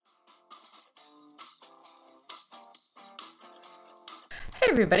Hey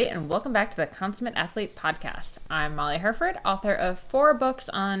everybody, and welcome back to the Consummate Athlete Podcast. I'm Molly Herford, author of 4 books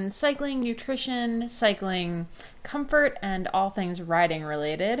on cycling, nutrition, cycling comfort, and all things riding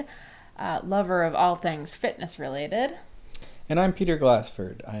related. Lover of all things fitness related. And I'm Peter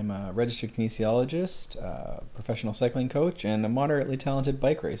Glassford. I'm a registered kinesiologist, professional cycling coach, and a moderately talented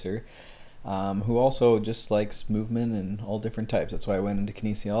bike racer who also just likes movement and all different types. That's why I went into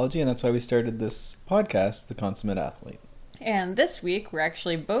kinesiology, and that's why we started this podcast, The Consummate Athlete. And this week, we're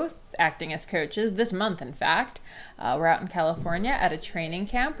actually both acting as coaches, this month in fact. We're out in California at a training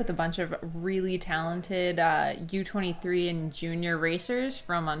camp with a bunch of really talented U23 and junior racers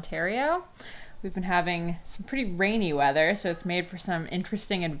from Ontario. We've been having some pretty rainy weather, so it's made for some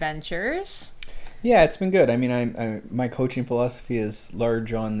interesting adventures. Yeah, it's been good. I mean, my coaching philosophy is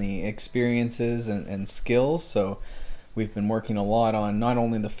large on the experiences and skills, so we've been working a lot on not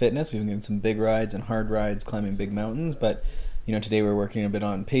only the fitness, we've been getting some big rides and hard rides, climbing big mountains, but today we're working a bit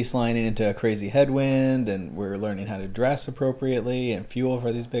on pace lining into a crazy headwind, and we're learning how to dress appropriately and fuel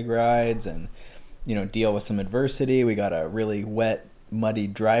for these big rides and, deal with some adversity. We got a really wet, muddy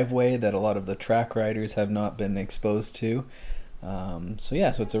driveway that a lot of the track riders have not been exposed to. So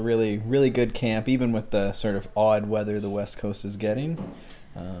it's a really, really good camp, even with the sort of odd weather the West Coast is getting.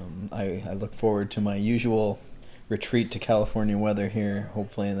 I look forward to my usual retreat to California weather here,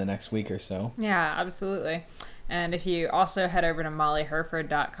 hopefully in the next week or so. Yeah, absolutely. And if you also head over to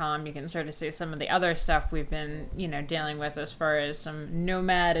mollyherford.com, you can sort of see some of the other stuff we've been, dealing with as far as some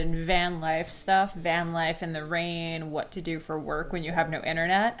nomad and van life stuff, van life in the rain, what to do for work when you have no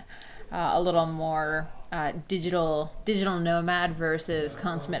internet, a little more digital nomad versus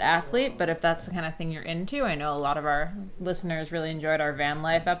consummate athlete. But if that's the kind of thing you're into, I know a lot of our listeners really enjoyed our van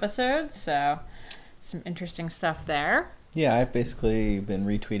life episodes, so some interesting stuff there. Yeah, I've basically been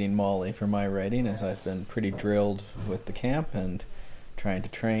retweeting Molly for my writing as I've been pretty drilled with the camp and trying to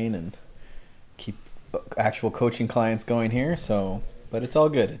train and keep actual coaching clients going here. But it's all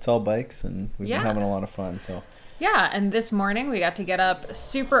good. It's all bikes, and we've been having a lot of fun. So. Yeah, and this morning we got to get up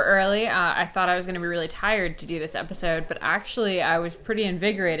super early. I thought I was going to be really tired to do this episode, but actually I was pretty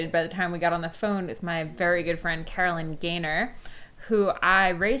invigorated by the time we got on the phone with my very good friend Caroline Gaynor, who I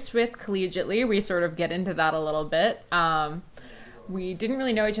raced with collegiately. We sort of get into that a little bit. We didn't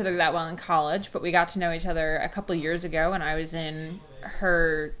really know each other that well in college, but we got to know each other a couple years ago when I was in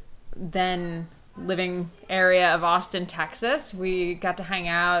her then living area of Austin, Texas. We got to hang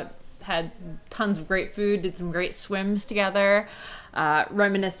out, had tons of great food, did some great swims together,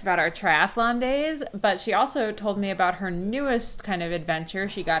 reminisced about our triathlon days. But she also told me about her newest kind of adventure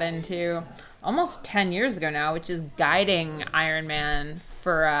she got into almost 10 years ago now, which is guiding Ironman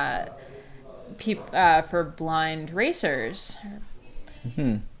for blind racers.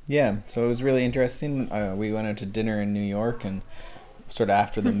 Mm-hmm. Yeah, so it was really interesting. We went out to dinner in New York, and sort of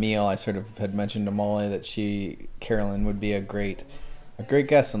after the meal, I sort of had mentioned to Molly that Carolyn would be a great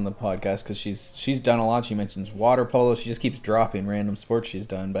guest on the podcast because she's done a lot. She mentions water polo. She just keeps dropping random sports she's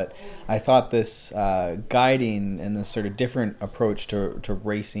done. But I thought this guiding and this sort of different approach to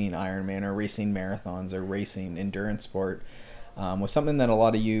racing Ironman or racing marathons or racing endurance sport was something that a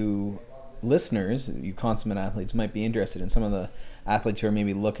lot of you listeners, you consummate athletes, might be interested in. Some of the athletes who are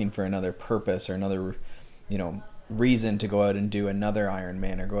maybe looking for another purpose or another, reason to go out and do another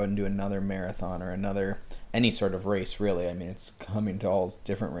Ironman or go out and do another marathon or any sort of race, really. I mean, it's coming to all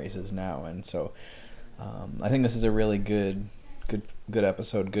different races now, and so I think this is a really good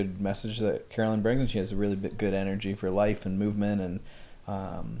episode, good message that Caroline brings, and she has a really good energy for life and movement,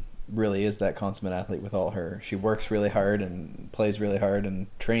 and really is that consummate athlete with all her. She works really hard and plays really hard and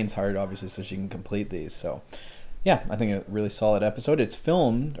trains hard, obviously, so she can complete these. So yeah, I think a really solid episode.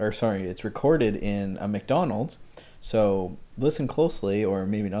 It's recorded in a McDonald's, so listen closely, or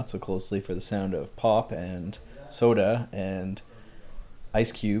maybe not so closely, for the sound of pop and soda and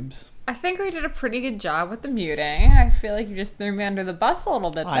ice cubes. I think we did a pretty good job with the muting. I feel like you just threw me under the bus a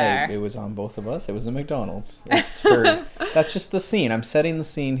little bit there. It was on both of us. It was a McDonald's. That's just the scene. I'm setting the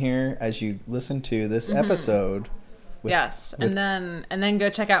scene here as you listen to this episode. And then go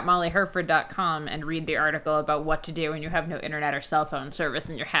check out mollyherford.com and read the article about what to do when you have no internet or cell phone service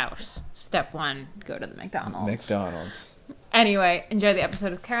in your house. Step 1, go to the McDonald's. Anyway, enjoy the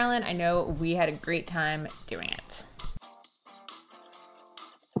episode with Caroline. I know we had a great time doing it.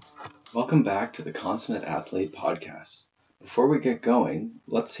 Welcome back to the Consummate Athlete Podcast. Before we get going,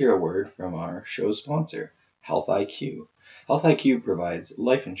 let's hear a word from our show sponsor, Health IQ. Health IQ provides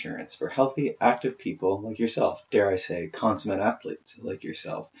life insurance for healthy, active people like yourself. Dare I say, consummate athletes like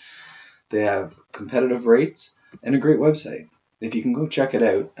yourself. They have competitive rates and a great website. If you can go check it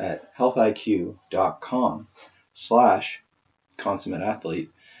out at healthiq.com/ consummate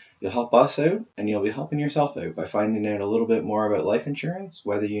athlete, you'll help us out and you'll be helping yourself out by finding out a little bit more about life insurance,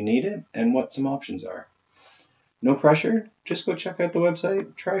 whether you need it, and what some options are. No pressure, just go check out the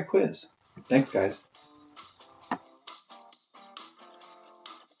website, try a quiz. Thanks, guys.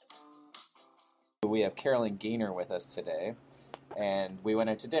 We have Caroline Gaynor with us today, and we went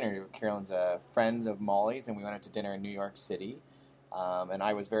out to dinner. Caroline's a friend of Molly's, and we went out to dinner in New York City, and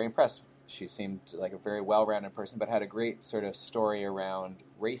I was very impressed. She seemed like a very well-rounded person, but had a great sort of story around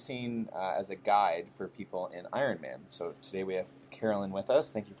racing as a guide for people in Ironman. So today we have Caroline with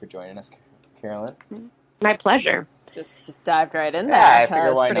us. Thank you for joining us, Caroline. My pleasure. Just dived right in there. Yeah, I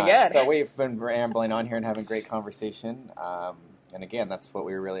figure why pretty not. Good. So we've been rambling on here and having great conversation. And again, that's what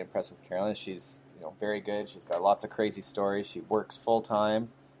we were really impressed with Caroline. She's very good. She's got lots of crazy stories. She works full-time,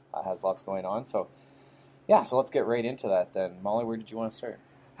 has lots going on. So, yeah, so let's get right into that then. Molly, where did you want to start?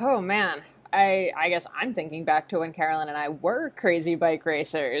 Oh, man. I guess I'm thinking back to when Caroline and I were crazy bike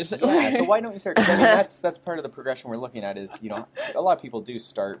racers. Yeah, so why don't you start? 'Cause I mean, that's part of the progression we're looking at is, a lot of people do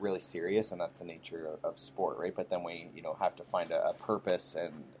start really serious, and that's the nature of sport, right? But then we, have to find a purpose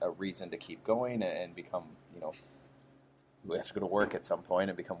and a reason to keep going and become, we have to go to work at some point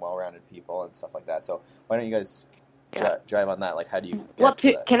and become well-rounded people and stuff like that. So why don't you guys drive on that? Like, how do you get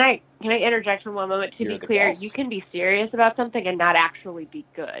to that? Can I interject for one moment? To You're be the clear, guest. you can be serious about something and not actually be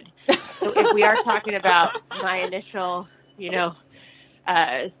good. So if we are talking about my initial,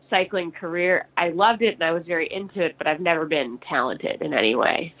 cycling career, I loved it and I was very into it, but I've never been talented in any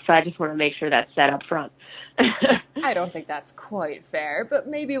way. So I just want to make sure that's set up front. I don't think that's quite fair, but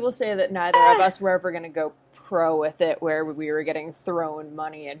maybe we'll say that neither of us were ever going to go pro with it where we were getting thrown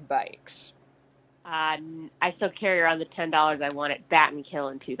money at bikes. I still carry around the $10 I won at Bat and Kill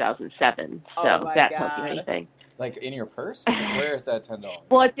in 2007. So Oh that tells you anything. Like in your purse? Where is that $10?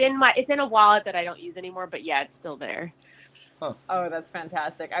 Well, it's in a wallet that I don't use anymore, but yeah, it's still there. Huh. Oh, that's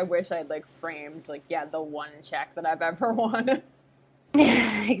fantastic. I wish I'd framed the one check that I've ever won.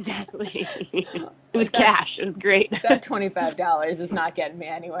 Exactly. It was cash. It was great. That $25 is not getting me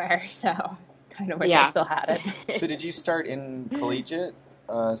anywhere, so kind of wish I still had it. So did you start in collegiate,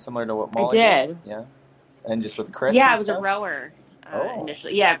 similar to what Molly I did. Yeah. And just with crits? Yeah, and I was stuff? A rower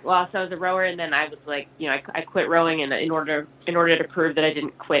initially. Yeah, well, so I was a rower, and then I was I quit rowing, and in order to prove that I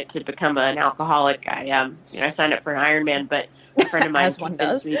didn't quit to become an alcoholic, I signed up for an Ironman, but a friend of mine As one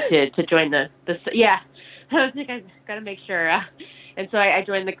does. convinced me to join the yeah. I was like, I got to make sure. And so I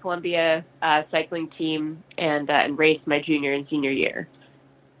joined the Columbia cycling team and raced my junior and senior year.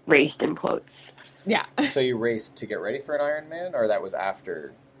 Raced in quotes. Yeah. So you raced to get ready for an Ironman, or that was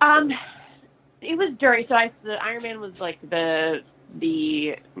after? It was during. So the Ironman was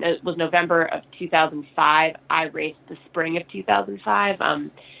it was November of 2005. I raced the spring of 2005.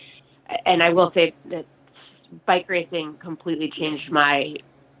 And I will say that bike racing completely changed my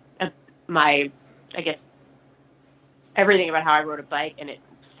I guess everything about how I rode a bike, and it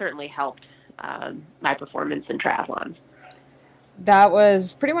certainly helped my performance in triathlons. That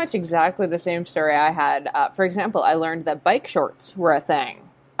was pretty much exactly the same story I had. For example, I learned that bike shorts were a thing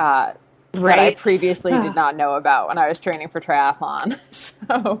that I previously did not know about when I was training for triathlon.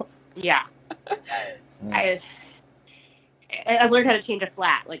 So yeah, I learned how to change a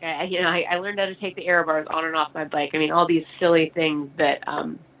flat. Like I learned how to take the aero bars on and off my bike. I mean, all these silly things that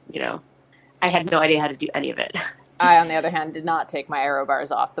I had no idea how to do any of it. I, on the other hand, did not take my aero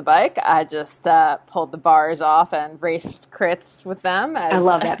bars off the bike. I just pulled the bars off and raced crits with them. I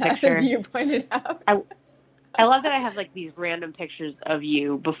love that picture. As you pointed out. I love that I have these random pictures of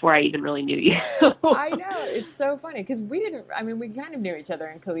you before I even really knew you. I know. It's so funny because we kind of knew each other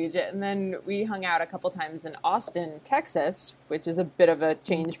in collegiate, and then we hung out a couple times in Austin, Texas, which is a bit of a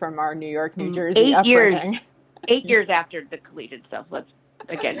change from our New York, New Jersey upbringing. 8 years after the collegiate stuff. Let's,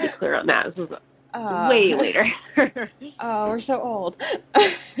 again, be clear on that. This was way later. Oh, we're so old.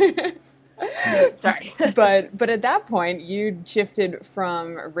 Sorry. But at that point, you'd shifted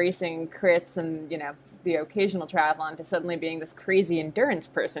from racing crits and, the occasional triathlon to suddenly being this crazy endurance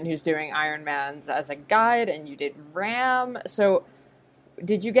person who's doing Ironmans as a guide, and you did RAM. So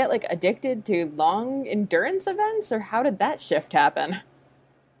did you get addicted to long endurance events, or how did that shift happen?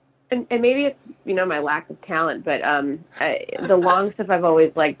 And maybe it's, my lack of talent, but the long stuff I've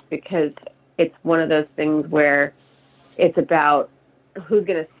always liked because it's one of those things where it's about who's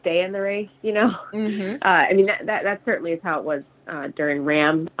going to stay in the race, Mm-hmm. I mean, that certainly is how it was during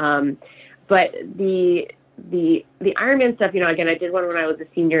RAM. But the Ironman stuff, again, I did one when I was a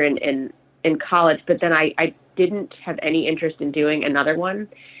senior in college, but then I didn't have any interest in doing another one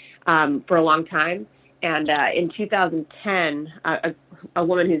for a long time. And in 2010, a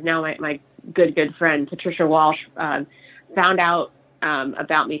woman who's now my good friend, Patricia Walsh, found out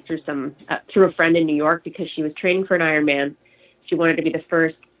about me through a friend in New York because she was training for an Ironman. She wanted to be the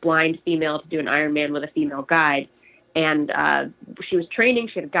first blind female to do an Ironman with a female guide. And she was training.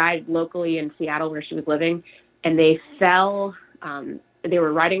 She had a guide locally in Seattle where she was living. And they fell. They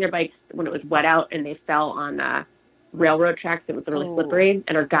were riding their bikes when it was wet out, and they fell on railroad tracks. It was really slippery.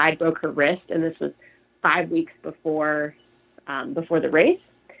 And her guide broke her wrist. And this was 5 weeks before the race.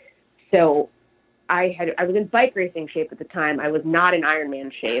 So I was in bike racing shape at the time. I was not in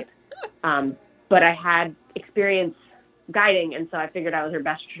Ironman shape, but I had experience guiding, and so I figured I was her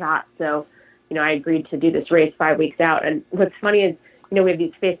best shot. So, I agreed to do this race 5 weeks out. And what's funny is, we have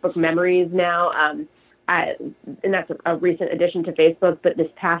these Facebook memories now, and that's a recent addition to Facebook. But this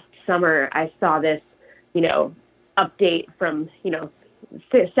past summer, I saw this, update from,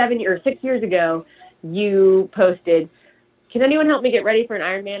 6 years ago. You posted, "Can anyone help me get ready for an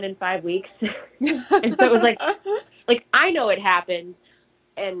Ironman in 5 weeks?" And so it was like I know it happened,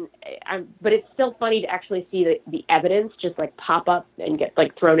 but it's still funny to actually see the evidence just pop up and get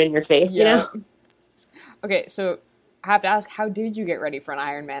thrown in your face. Okay, so I have to ask, how did you get ready for an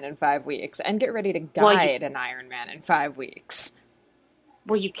Ironman in 5 weeks and get ready to guide an Ironman in 5 weeks?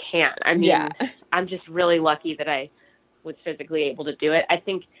 Well, you can't. I mean, I'm just really lucky that I was physically able to do it. I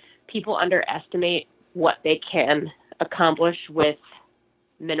think people underestimate what they can accomplish with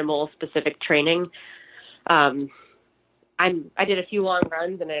minimal specific training. I did a few long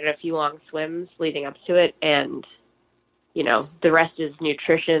runs and I did a few long swims leading up to it, and the rest is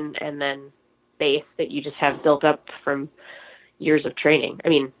nutrition and then base that you just have built up from years of training. I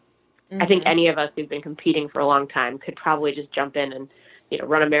mean, I think any of us who've been competing for a long time could probably just jump in and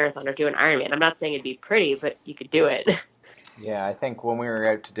run a marathon or do an Ironman. I'm not saying it'd be pretty, but you could do it. Yeah, I think when we were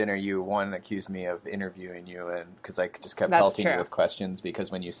out to dinner, you accused me of interviewing you, and because I just kept pelting you with questions, because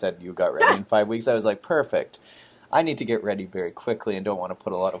when you said you got ready in 5 weeks, I was like, perfect. I need to get ready very quickly and don't want to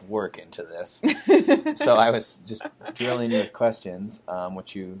put a lot of work into this. So I was just drilling you with questions,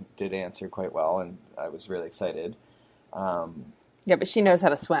 which you did answer quite well, and I was really excited. Yeah, but she knows how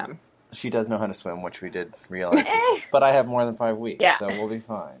to swim. She does know how to swim, which we did realize. But I have more than 5 weeks, so we'll be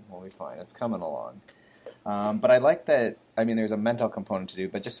fine. We'll be fine. It's coming along. But I like that, there's a mental component to do,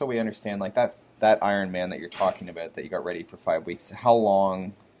 but just so we understand, that Ironman that you're talking about, that you got ready for 5 weeks, how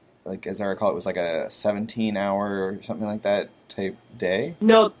long, as I recall, it was a 17-hour or something like that type day?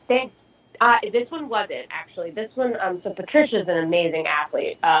 No, this one wasn't, actually. This one, so Patricia's an amazing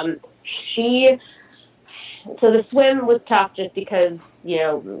athlete. So the swim was tough just because,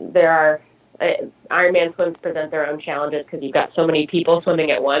 there are, Ironman swims present their own challenges because you've got so many people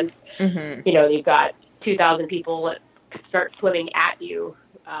swimming at once. Mm-hmm. You've got 2,000 people that start swimming at you.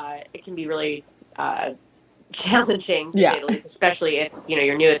 It can be really challenging, to say the least, especially if,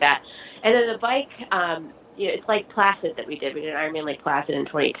 you're new at that. And then the bike, it's Lake Placid that we did. We did Ironman Lake Placid in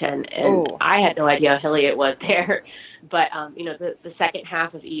 2010, and I had no idea how hilly it was there. But, the second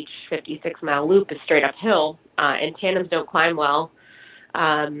half of each 56-mile loop is straight uphill, and tandems don't climb well.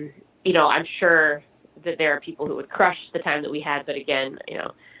 I'm sure that there are people who would crush the time that we had, but again,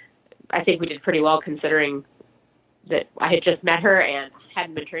 I think we did pretty well considering that I had just met her and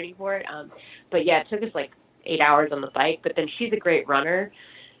hadn't been training for it. But yeah, it took us 8 hours on the bike, but then she's a great runner.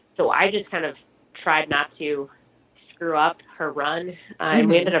 So I just kind of tried not to screw up her run. And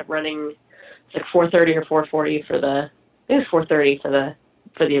we ended up running 4:30 or 4:40 it was 4:30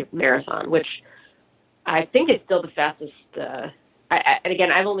 for the marathon, which I think is still the fastest. And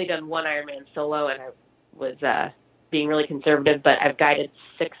again, I've only done one Ironman solo, and I was being really conservative, but I've guided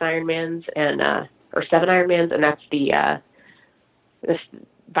 6 Ironmans or 7 Ironmans, and that's this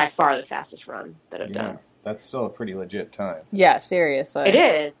by far the fastest run that I've done. That's still a pretty legit time. Yeah, seriously. It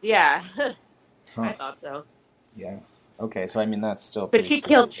is, yeah. I thought so. Yeah. Okay, so that's still. But she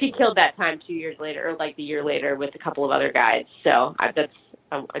killed that time 2 years later, or the year later, with a couple of other guys. So I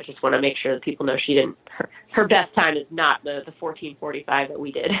just want to make sure that people know she didn't. Her best time is not the 14:45 that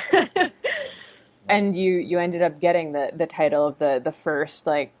we did. And you ended up getting the title of the first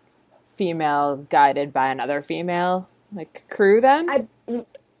female guided by another female crew. Then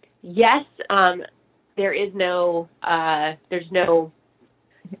yes, there is no there's no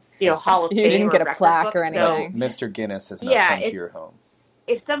Hall of Fame. You didn't get a plaque book, or anything. No, Mr. Guinness has not come to your home.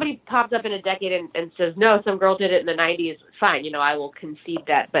 If somebody pops up in a decade and says, no, some girl did it in the 90s, fine, I will concede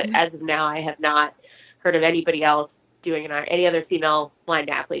that. But as of now, I have not heard of anybody else doing any other female blind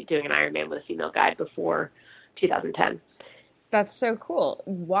athlete doing an Ironman with a female guide before 2010. That's so cool.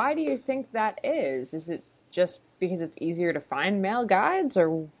 Why do you think that is? Is it just because it's easier to find male guides,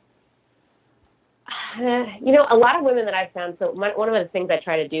 or? A lot of women that I've found, so one of the things I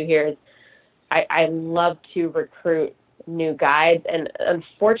try to do here is I love to recruit new guides. And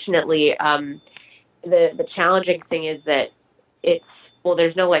unfortunately, the challenging thing is that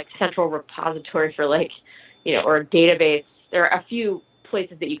there's no like central repository for like, or a database. There are a few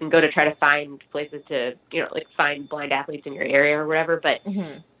places that you can go to try to find places to, like find blind athletes in your area or whatever, but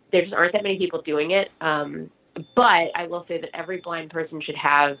there just aren't that many people doing it. But I will say that every blind person should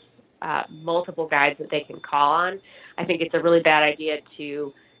have multiple guides that they can call on. I think it's a really bad idea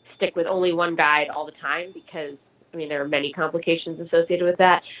to stick with only one guide all the time because, there are many complications associated with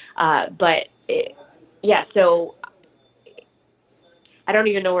that. So I don't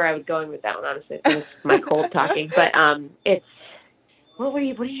even know where I was going with that one, honestly. It was my cold talking. But what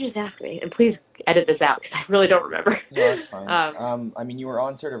did you just ask me? And please edit this out because I really don't remember. No, that's fine. You were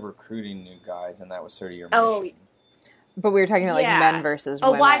on sort of recruiting new guides, and that was sort of your mission. But we were talking about like men versus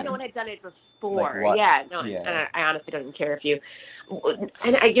women. Oh, why no one had done it before? Like And I honestly don't even care if you.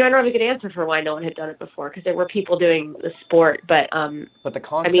 And I don't have a good answer for why no one had done it before because there were people doing the sport, but the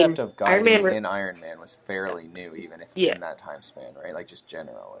concept of guiding in Ironman was fairly new, even if in that time span, right? Like just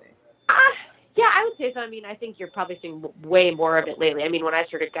generally. Yeah, I would say so. I think you're probably seeing way more of it lately. When I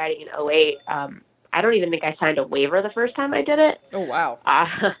started guiding in 2008, I don't even think I signed a waiver the first time I did it. Oh wow.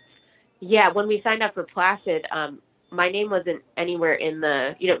 When we signed up for Placid, my name wasn't anywhere in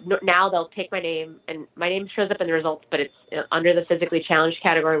the, now they'll take my name and my name shows up in the results, but it's under the physically challenged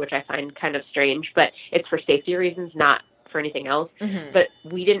category, which I find kind of strange, but it's for safety reasons, not for anything else. Mm-hmm. But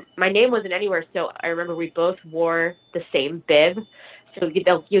my name wasn't anywhere. So I remember we both wore the same bib. So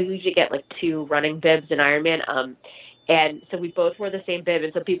you'll usually get like 2 running bibs in Ironman. And so we both wore the same bib.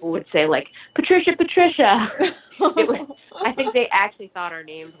 And so people would say like, Patricia. I think they actually thought our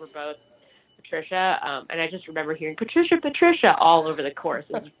names were both Patricia, and I just remember hearing Patricia all over the course.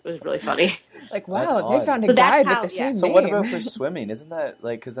 It was really funny. Like, wow, they found a guide with the same name. So what about for swimming? Isn't that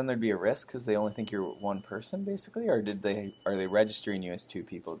like, because then there'd be a risk because they only think you're one person basically, or are they registering you as 2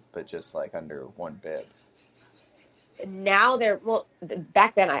 people but just like under one bib? Now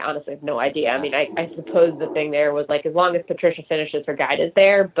back then I honestly have no idea. I suppose the thing there was like as long as Patricia finishes, her guide is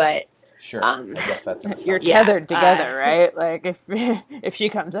there, but. Sure, I guess that's you're tethered together, right? Like if she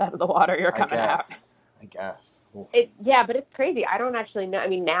comes out of the water, you're coming out. I guess. But it's crazy. I don't actually know.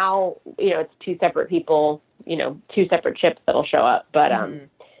 Now it's 2 separate people, 2 separate ships that'll show up. But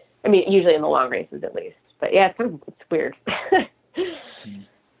usually in the long races at least. But yeah, it's weird.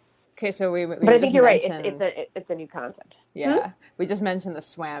 Okay, so but I think you're right. It's a new concept. Yeah, we just mentioned the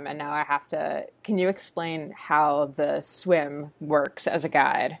swim, and now I have to. Can you explain how the swim works as a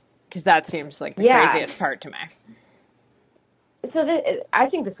guide? Because that seems like the craziest part to me. So I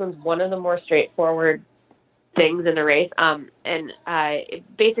think this one's one of the more straightforward things in the race.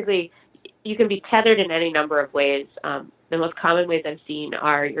 Basically, you can be tethered in any number of ways. The most common ways I've seen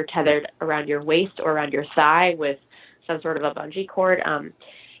are you're tethered around your waist or around your thigh with some sort of a bungee cord.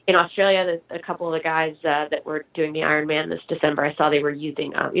 In Australia, there's a couple of the guys that were doing the Ironman this December, I saw they were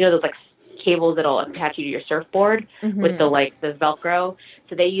using, those like cables that'll attach you to your surfboard with the Velcro.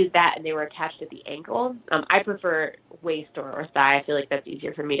 So they used that and they were attached at the ankle. I prefer waist or thigh. I feel like that's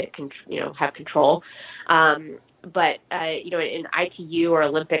easier for me to, have control. But in ITU or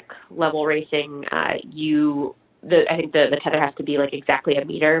Olympic level racing, I think the tether has to be like exactly a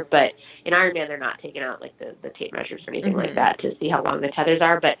meter, but in Ironman, they're not taking out like the tape measures or anything like that to see how long the tethers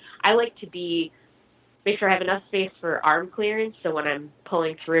are. But I like to make sure I have enough space for arm clearance. So when I'm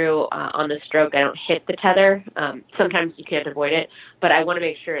pulling through on the stroke, I don't hit the tether. Sometimes you can't avoid it, but I want to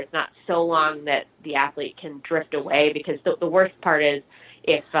make sure it's not so long that the athlete can drift away, because the worst part is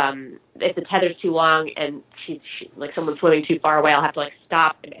if the tether's too long and she like someone's swimming too far away, I'll have to like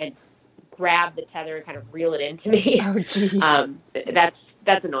stop and grab the tether and kind of reel it into me. Oh, jeez.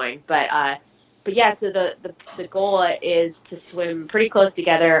 That's annoying, but yeah, so the goal is to swim pretty close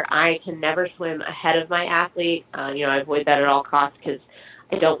together. I can never swim ahead of my athlete. I avoid that at all costs because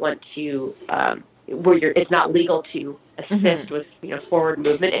I don't want to, it's not legal to assist with, forward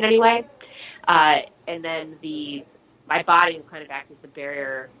movement in any way. And then my body will kind of act as the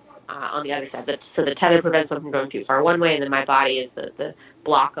barrier on the other side. So the tether prevents them from going too far one way, and then my body is the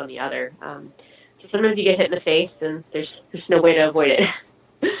block on the other. So sometimes you get hit in the face, and there's no way to avoid it.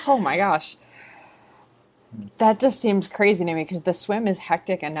 Oh my gosh. That just seems crazy to me because the swim is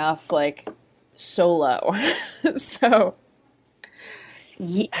hectic enough, like solo. So,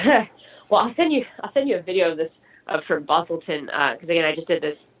 yeah. Well, I'll send you a video of this from Bustleton because again, I just did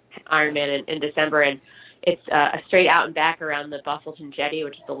this Ironman in December, and it's a straight out and back around the Bustleton jetty,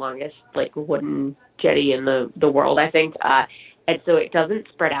 which is the longest like wooden jetty in the world, I think. And so it doesn't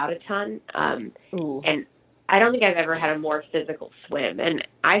spread out a ton. And I don't think I've ever had a more physical swim. And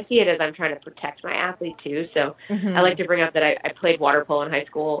I see it as I'm trying to protect my athlete too. So I like to bring up that I played water polo in high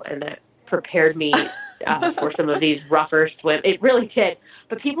school, and that prepared me for some of these rougher swim. It really did.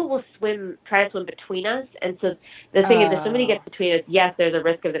 But people will try to swim between us. And so the thing is, if somebody gets between us, yes, there's a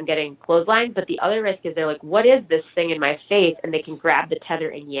risk of them getting clotheslined. But the other risk is they're like, what is this thing in my face? And they can grab the tether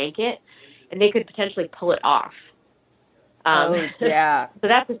and yank it, and they could potentially pull it off. Yeah. So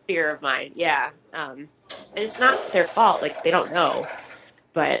that's a fear of mine. Yeah. And it's not their fault. Like, they don't know.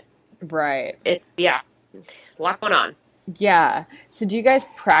 But right. It's, a lot going on. Yeah. So do you guys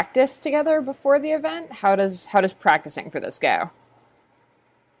practice together before the event? How does practicing for this go?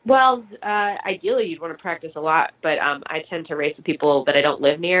 Well, ideally you'd want to practice a lot, but I tend to race with people that I don't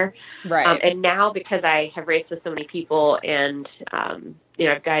live near. Right. And now, because I have raced with so many people, and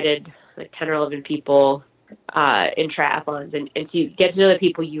I've guided like 10 or 11 people in triathlons, and you get to know the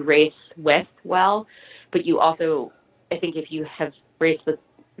people you race with well, but you also, I think if you have raced with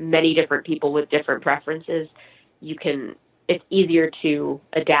many different people with different preferences, it's easier to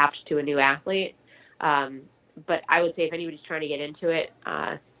adapt to a new athlete. But I would say if anybody's trying to get into it,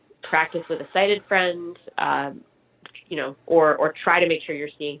 practice with a sighted friend, or try to make sure you're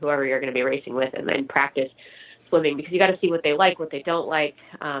seeing whoever you're going to be racing with, and then practice swimming, because you got to see what they like, what they don't like,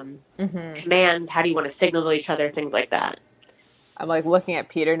 command, how do you want to signal to each other, things like that. I'm like looking at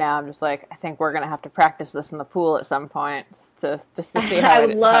Peter now. I'm just like, I think we're going to have to practice this in the pool at some point just to see how I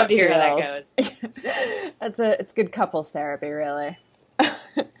would love to hear how that goes. It's good couples therapy, really.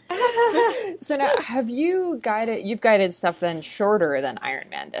 So now, you've guided stuff then shorter than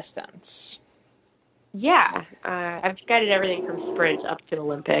Ironman distance? Yeah, I've guided everything from sprint up to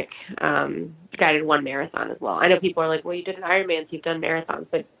Olympic. Guided one marathon as well. I know people are like, well, you did an Ironman, so you've done marathons,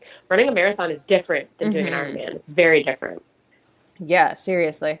 but running a marathon is different than doing an Ironman. It's very different. Yeah,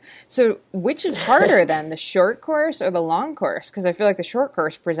 seriously. So which is harder then, the short course or the long course? Because I feel like the short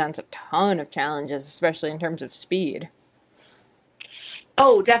course presents a ton of challenges, especially in terms of speed.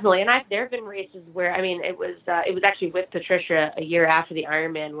 Oh, definitely. And there have been races where, it was actually with Patricia a year after the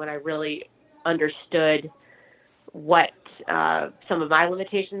Ironman when I really understood what some of my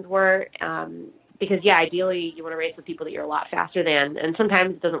limitations were. Because, ideally you want to race with people that you're a lot faster than, and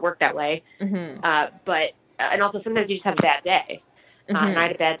sometimes it doesn't work that way. And also sometimes you just have a bad day. And I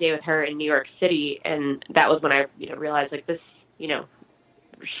had a bad day with her in New York City, and that was when I realized, like, this,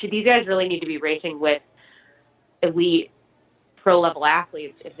 these guys really need to be racing with elite pro-level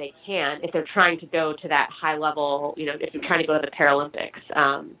athletes if they can, if they're trying to go to that high level, if you're trying to go to the Paralympics.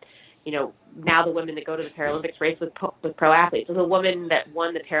 Now the women that go to the Paralympics race with pro athletes. There's a woman that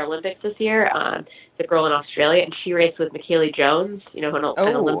won the Paralympics this year, the girl in Australia, and she raced with Michaela Jones, an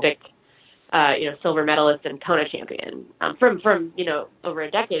Olympic silver medalist and Kona champion from over a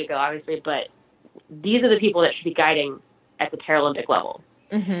decade ago, obviously. But these are the people that should be guiding at the Paralympic level.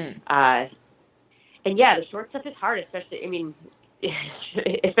 And the short stuff is hard, especially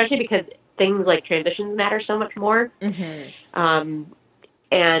because things like transitions matter so much more.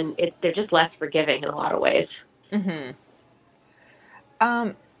 And they're just less forgiving in a lot of ways. How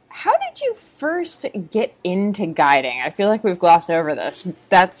did you first get into guiding? I feel like we've glossed over this.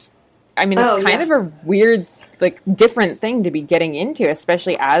 It's kind of a weird, like, different thing to be getting into,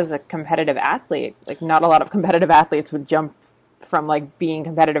 especially as a competitive athlete. Like, not a lot of competitive athletes would jump from, like, being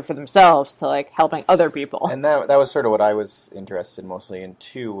competitive for themselves to, like, helping other people. And that was sort of what I was interested mostly in,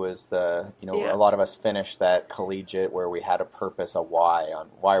 too, was a lot of us finished that collegiate where we had a purpose, a why, on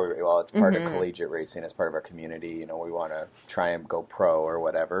why it's part of collegiate racing, it's part of our community, we want to try and go pro or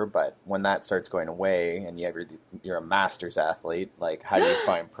whatever, but when that starts going away and you're a master's athlete, like, how do you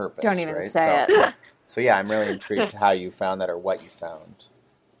find purpose? Don't even right? say it. So yeah, I'm really intrigued how you found that or what you found.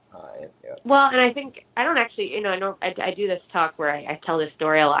 Well, and I think I don't actually, I do this talk where I tell this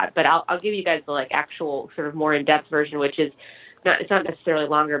story a lot, but I'll give you guys the, like, actual sort of more in-depth version, which is it's not necessarily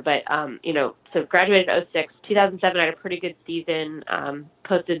longer, but so graduated in 2006, 2007, I had a pretty good season,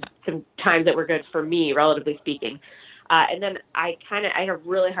 posted some times that were good for me, relatively speaking. And then I had a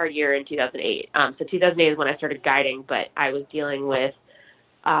really hard year in 2008. So 2008 is when I started guiding, but I was dealing with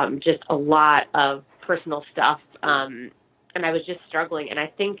just a lot of personal stuff. And I was just struggling. And I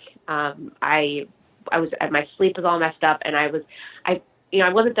think I was, my sleep was all messed up, and I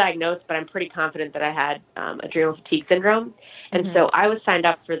wasn't diagnosed, but I'm pretty confident that I had adrenal fatigue syndrome. And so I was signed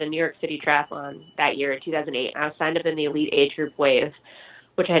up for the New York City Triathlon that year in 2008. And I was signed up in the elite age group wave,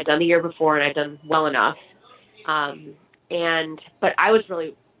 which I had done the year before, and I'd done well enough. But I was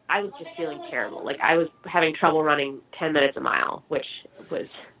just feeling terrible. Like, I was having trouble running 10 minutes a mile, which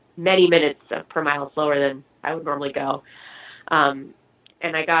was many minutes per mile slower than I would normally go. And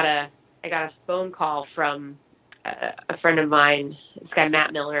I got a phone call from a friend of mine, this guy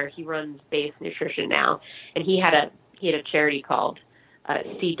Matt Miller. He runs Base Nutrition now, and he had a charity called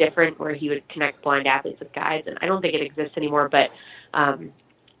See Different, where he would connect blind athletes with guides. And I don't think it exists anymore, but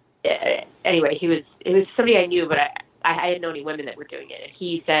anyway, it was somebody I knew, but I hadn't known any women that were doing it. And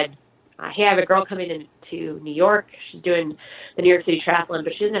he said, hey, I have a girl coming into New York. She's doing the New York City Triathlon,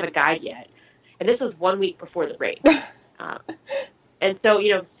 but she doesn't have a guide yet. And this was 1 week before the race. And so,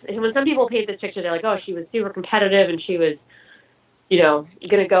 you know, when some people paint this picture, they're like, oh, she was super competitive and she was, you know,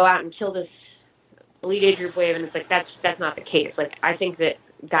 going to go out and kill this elite age group wave. And it's like, that's not the case. Like, I think that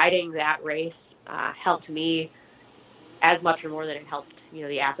guiding that race helped me as much or more than it helped, you know,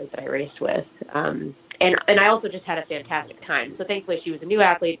 the athletes that I raced with. And I also just had a fantastic time. So thankfully she was a new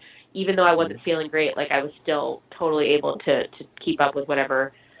athlete. Even though I wasn't feeling great, like I was still totally able to keep up with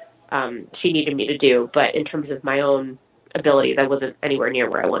whatever she needed me to do. But in terms of my own abilities, I wasn't anywhere near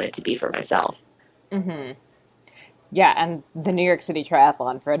where I wanted to be for myself. Mm-hmm. Yeah, and the New York City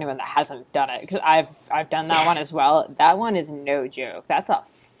Triathlon, for anyone that hasn't done it, because I've done that one as well. That one is no joke. That's a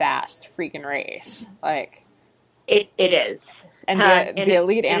fast freaking race. Like it is. And the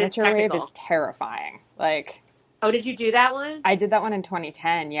elite amateur wave is terrifying. Like, oh, did you do that one? I did that one in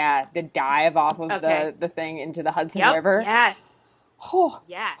 2010. Yeah, the dive off of the thing into the Hudson River. Yeah. Oh,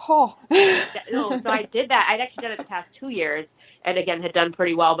 yeah. Oh. No, so I did that. I'd actually done it the past 2 years, and again had done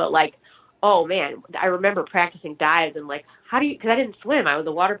pretty well. But like, oh man, I remember practicing dives and like, how do you? Because I didn't swim. I was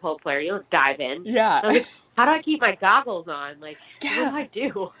a water polo player. You don't dive in. Yeah. I was like, how do I keep my goggles on? Like, what do I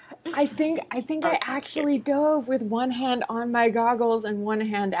do? I think I actually dove with one hand on my goggles and one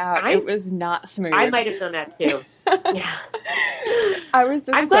hand out. It was not smooth. I might have done that too. Yeah. I was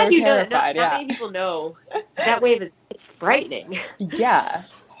just I'm glad you terrified. Not many people know that wave is frightening. Yeah.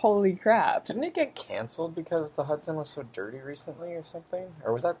 Holy crap. Didn't it get canceled because the Hudson was so dirty recently or something?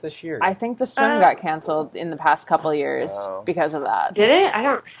 Or was that this year? I think the swim got canceled in the past couple of years because of that. Did it? I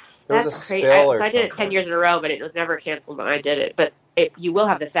don't... There was a spill or something. I did it 10 years in a row, but it was never canceled when I did it. But you will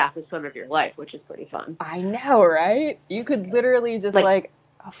have the fastest swim of your life, which is pretty fun. I know, right? You could literally just like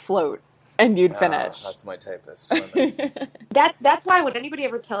float and you'd finish. That's my type of swimming. That's why when anybody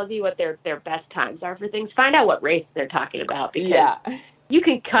ever tells you what their best times are for things, find out what race they're talking about, because you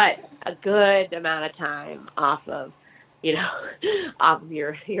can cut a good amount of time off of, you know, off of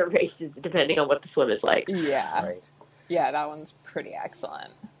your races depending on what the swim is like. Yeah. Right. Yeah, that one's pretty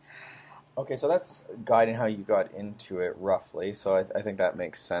excellent. Okay, so that's guiding how you got into it roughly. So I think that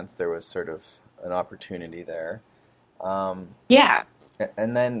makes sense. There was sort of an opportunity there. Yeah.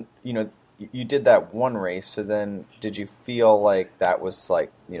 And then, you know, you did that one race. So then did you feel like that was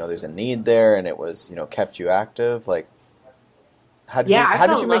like, you know, there's a need there and it was, you know, kept you active? Like, how did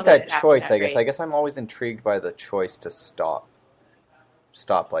you make that choice, I guess? I guess I'm always intrigued by the choice to stop.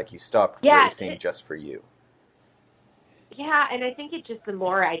 Like you stopped racing just for you. Yeah, and I think the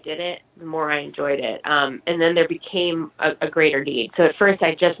more I did it, the more I enjoyed it. And then there became a greater need. So at first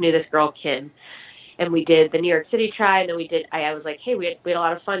I just knew this girl, Kim, and we did the New York City Tri, and then I was like, hey, we had a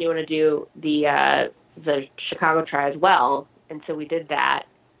lot of fun. You want to do the Chicago Tri as well? And so we did that,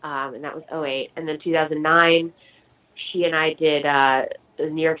 and that was 2008. And then 2009, she and I did the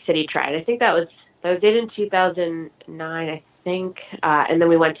New York City Tri. And I think that was it in 2009, I think. And then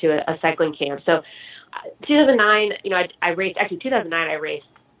we went to a cycling camp. So 2009, you know, I raced, actually 2009 I raced,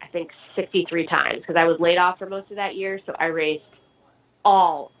 I think 63 times because I was laid off for most of that year. So I raced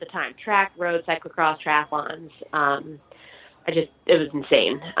all the time, track, road, cyclocross, triathlons. It was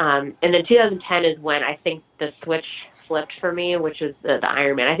insane. And then 2010 is when I think the switch flipped for me, which was the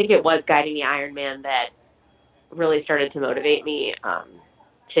Ironman. I think it was guiding the Ironman that really started to motivate me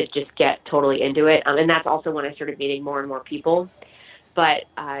to just get totally into it. And that's also when I started meeting more and more people. But,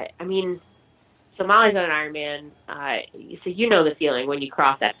 I mean, so Molly's on an Ironman, so you know the feeling when you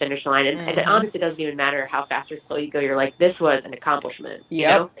cross that finish line. And it honestly doesn't even matter how fast or slow you go. You're like, this was an accomplishment. You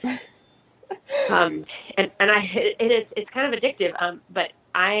know? It's kind of addictive, but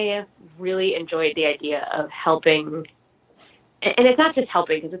I really enjoyed the idea of helping. And it's not just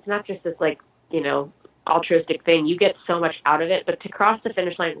helping, because it's not just this, like, you know, altruistic thing. You get so much out of it, but to cross the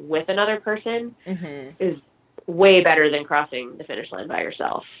finish line with another person is way better than crossing the finish line by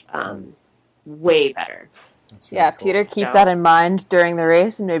yourself. Way better. Really cool. Peter, keep that in mind during the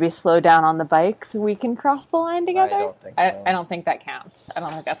race and maybe slow down on the bike so we can cross the line together. I don't think so. I don't think that counts. I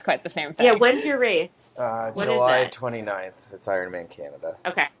don't think that's quite the same thing. Yeah, when's your race? July 29th. It's Ironman Canada.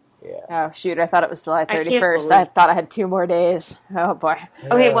 Okay. Yeah. Oh, shoot. I thought it was July 31st. I thought I had 2 more days. Oh, boy.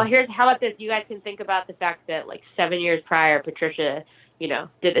 Okay, well, how about this? You guys can think about the fact that, like, 7 years prior, Patricia, you know,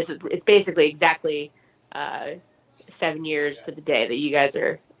 did this. It's basically exactly 7 years to the day that you guys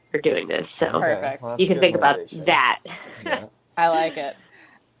are are doing this. So Perfect. Well, you can think about motivation. that. Yeah. I like it.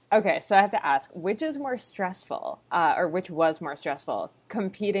 Okay, so I have to ask, which is more stressful, or which was more stressful,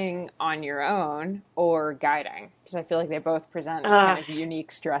 competing on your own or guiding? Because I feel like they both present kind of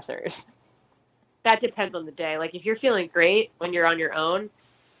unique stressors. That depends on the day. Like if you're feeling great when you're on your own,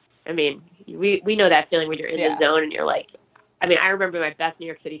 I mean, we know that feeling when you're in the zone and you're like, I mean, I remember my best New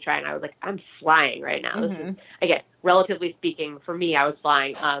York City try and I was like, I'm flying right now. This is, again, relatively speaking, for me, I was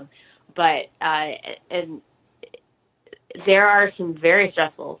flying. And there are some very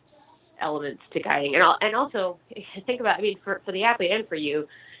stressful elements to guiding. And also think about, I mean, for the athlete and for you,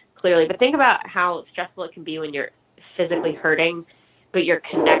 clearly, but think about how stressful it can be when you're physically hurting, but you're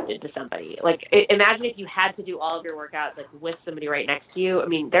connected to somebody. Like, imagine if you had to do all of your workouts like with somebody right next to you. I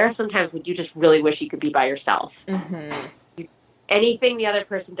mean, there are some times when you just really wish you could be by yourself. Anything the other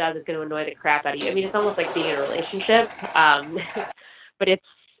person does is going to annoy the crap out of you. I mean, it's almost like being in a relationship. But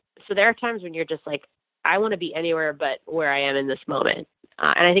so there are times when you're just like, I want to be anywhere but where I am in this moment.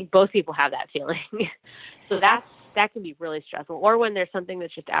 And I think both people have that feeling. So that can be really stressful. Or when there's something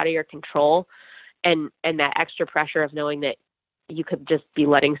that's just out of your control and that extra pressure of knowing that you could just be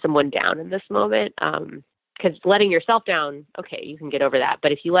letting someone down in this moment. Because letting yourself down, okay, you can get over that.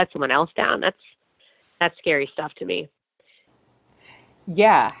 But if you let someone else down, that's scary stuff to me.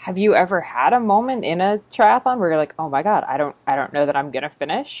 Yeah. Have you ever had a moment in a triathlon where you're like, oh my God, I don't know that I'm going to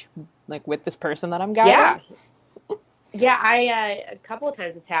finish like with this person that I'm guiding? Yeah. A couple of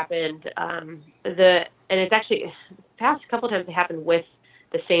times it's happened. And it's actually past a couple of times it happened with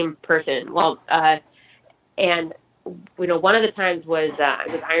the same person. Well, and one of the times was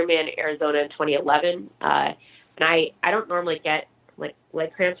Ironman Arizona in 2011. And I don't normally get like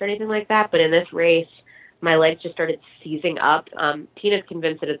leg cramps or anything like that, but in this race, my legs just started seizing up. Tina's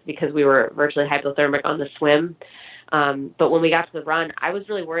convinced that it's because we were virtually hypothermic on the swim. But when we got to the run, I was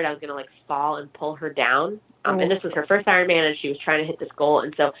really worried I was going to like fall and pull her down. And this was her first Ironman, and she was trying to hit this goal.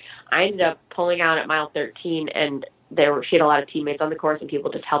 And so I ended up pulling out at mile 13, and she had a lot of teammates on the course, and people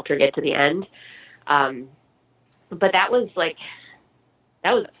just helped her get to the end. But I was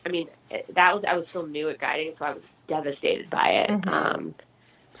still new at guiding, so I was devastated by it.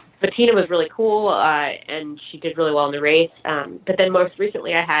 But Tina was really cool, and she did really well in the race. But then most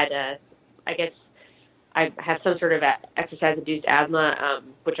recently I had, I have some sort of exercise-induced asthma,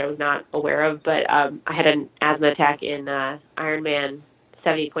 which I was not aware of, but I had an asthma attack in Ironman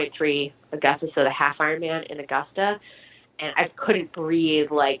 70.3 Augusta, so the half Ironman in Augusta, and I couldn't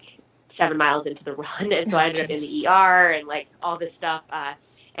breathe like 7 miles into the run, and so I ended up in the ER and like all this stuff.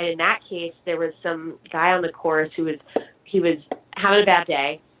 And in that case, there was some guy on the course who was having a bad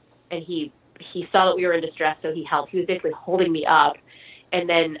day, and he saw that we were in distress, so he helped. He was basically holding me up. And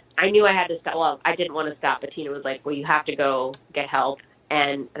then I knew I had to stop. Well, I didn't want to stop, but Tina was like, well, you have to go get help.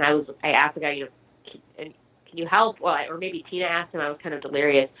 And I asked the guy, can you help? Well, or maybe Tina asked him. I was kind of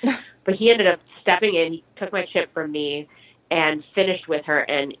delirious. But he ended up stepping in. He took my chip from me and finished with her.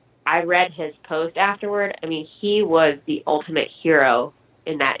 And I read his post afterward. I mean, he was the ultimate hero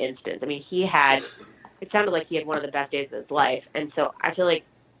in that instance. I mean, it sounded like he had one of the best days of his life. And so I feel like,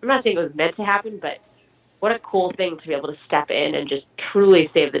 I'm not saying it was meant to happen, but what a cool thing to be able to step in and just truly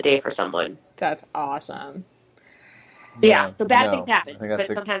save the day for someone. That's awesome. Yeah, so bad things happen, but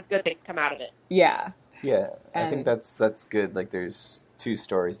sometimes good things come out of it. Yeah. Yeah, I think that's good. Like, there's two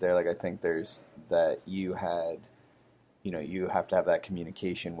stories there. Like, I think there's that you had, you have to have that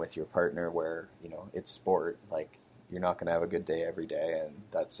communication with your partner where, it's sport. Like, you're not going to have a good day every day, and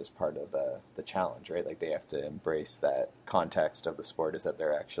that's just part of the challenge, right? Like, they have to embrace that context of the sport is that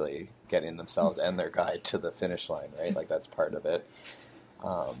they're actually getting themselves and their guide to the finish line, right? Like, that's part of it.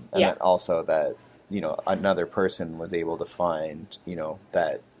 Then also that, another person was able to find,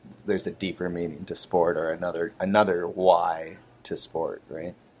 that there's a deeper meaning to sport or another why to sport,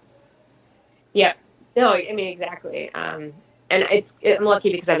 right? Yeah. No, I mean, exactly. And I'm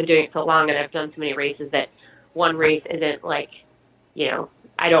lucky because I've been doing it so long and I've done so many races that one race isn't like,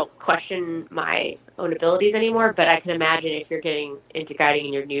 I don't question my own abilities anymore, but I can imagine if you're getting into guiding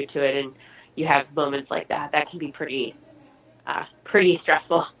and you're new to it and you have moments like that can be pretty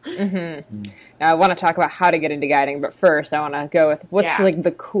stressful. Mm-hmm. Now I want to talk about how to get into guiding, but first I want to go with what's like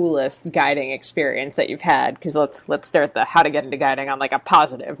the coolest guiding experience that you've had, because let's start the how to get into guiding on like a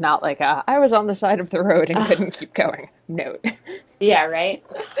positive, not like I was on the side of the road and couldn't keep going note. Yeah, right.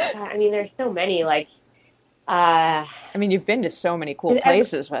 I mean, there's so many like. I mean, you've been to so many cool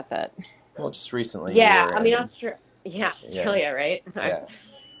places with it. Well, just recently. Yeah, I mean, Australia, right? Yeah.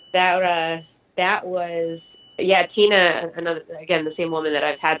 That was, Tina, the same woman that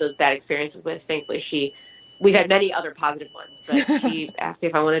I've had those bad experiences with. Thankfully, she we've had many other positive ones, but she asked me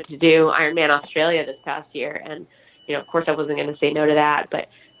if I wanted to do Ironman Australia this past year. And, of course I wasn't going to say no to that, but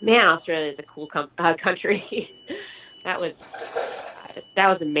man, Australia is a cool country. That was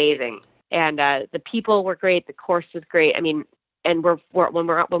amazing. And the people were great. The course was great. I mean, and when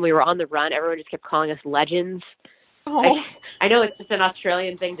we were on the run, everyone just kept calling us legends. I know it's just an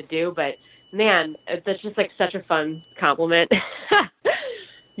Australian thing to do, but man, that's just like such a fun compliment.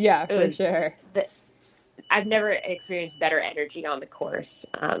 Yeah, for sure. I've never experienced better energy on the course.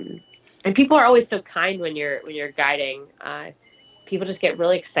 And people are always so kind when you're guiding. People just get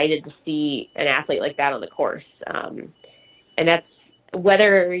really excited to see an athlete like that on the course. And that's,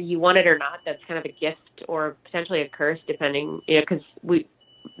 whether you want it or not, that's kind of a gift or potentially a curse, depending, because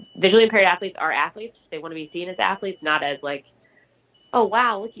visually impaired athletes are athletes. They want to be seen as athletes, not as like, oh,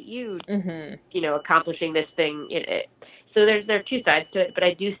 wow, look at you, accomplishing this thing. So there are two sides to it, but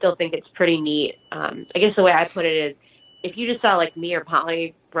I do still think it's pretty neat. I guess the way I put it is, if you just saw like me or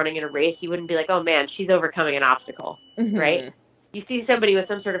Polly running in a race, you wouldn't be like, oh man, she's overcoming an obstacle, right? You see somebody with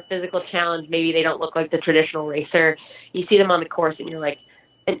some sort of physical challenge, maybe they don't look like the traditional racer. You see them on the course and you're like,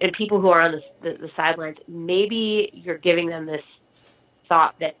 and people who are on the sidelines, maybe you're giving them this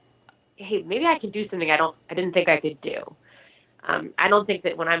thought that, hey, maybe I can do something I didn't think I could do. I don't think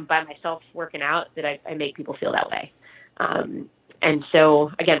that when I'm by myself working out that I make people feel that way. And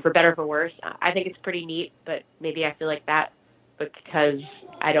so, again, for better or for worse, I think it's pretty neat, but maybe I feel like that because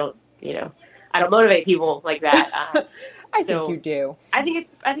I don't motivate people like that. I think you do. I think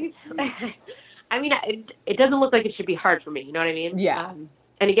it's, I mean, it doesn't look like it should be hard for me. You know what I mean? Yeah.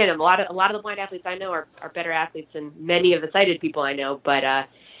 And again, a lot of the blind athletes I know are better athletes than many of the sighted people I know, but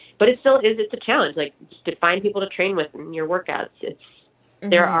it still is, it's a challenge, like just to find people to train with in your workouts.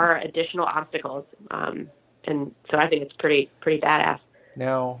 There are additional obstacles. And so I think it's pretty badass.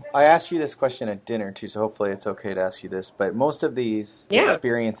 Now, I asked you this question at dinner too, so hopefully it's okay to ask you this, but most of these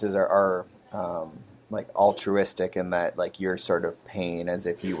experiences are like altruistic in that like you're sort of paying as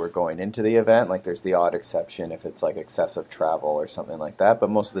if you were going into the event. Like there's the odd exception if it's like excessive travel or something like that, but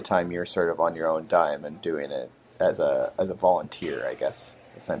most of the time you're sort of on your own dime and doing it as a volunteer, I guess,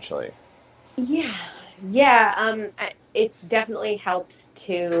 essentially. Yeah. It definitely helps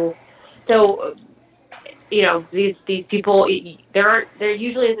to, so, these people, there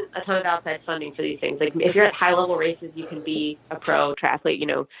usually isn't a ton of outside funding for these things. Like if you're at high level races, you can be a pro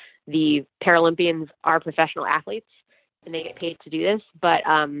triathlete. The Paralympians are professional athletes and they get paid to do this, but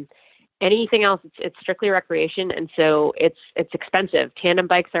anything else, it's strictly recreation. And so it's expensive. Tandem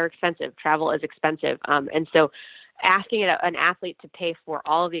bikes are expensive. Travel is expensive. And so asking an athlete to pay for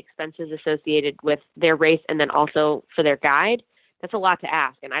all of the expenses associated with their race and then also for their guide, that's a lot to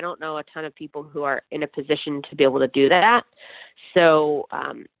ask. And I don't know a ton of people who are in a position to be able to do that. So,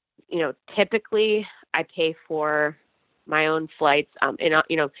 typically I pay for my own flights.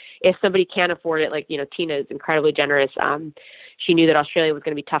 If somebody can't afford it, like, Tina is incredibly generous. She knew that Australia was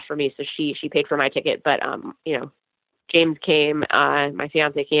going to be tough for me. So she paid for my ticket, but, James came, my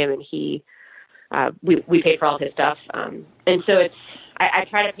fiance came, and we paid for all his stuff. And so I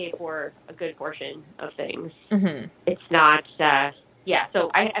try to pay for a good portion of things. It's not,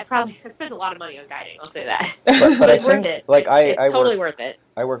 so I probably spent a lot of money on guiding. I'll say that. But I think, it. like, it's totally worth it.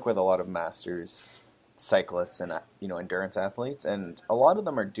 I work with a lot of masters cyclists and, endurance athletes, and a lot of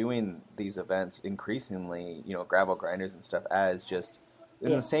them are doing these events increasingly, gravel grinders and stuff as just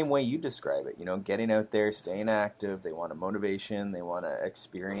in the same way you describe it, getting out there, staying active. They want a motivation. They want to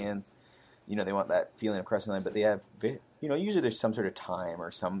experience. They want that feeling of crossing the line, but they have, usually there's some sort of time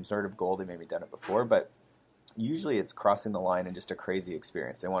or some sort of goal. They maybe done it before, but usually it's crossing the line and just a crazy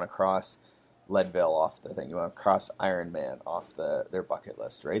experience. They want to cross Leadville off the thing. You want to cross Ironman off their bucket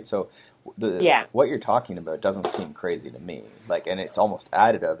list, right? So what you're talking about doesn't seem crazy to me. Like, and it's almost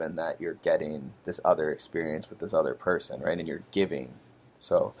additive in that you're getting this other experience with this other person, right? And you're giving.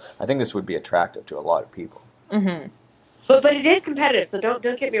 So I think this would be attractive to a lot of people. But it is competitive, so don't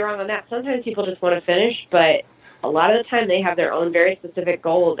get me wrong on that. Sometimes people just want to finish, but a lot of the time they have their own very specific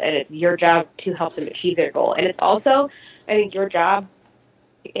goals, and it's your job to help them achieve their goal. And it's also, I think, your job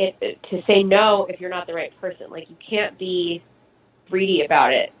to say no if you're not the right person. Like, you can't be greedy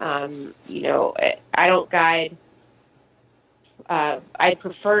about it. I don't guide. I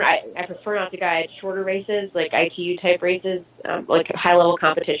prefer not to guide shorter races, like ITU type races, like high level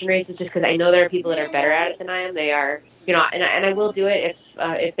competition races, just because I know there are people that are better at it than I am. They are, and I will do it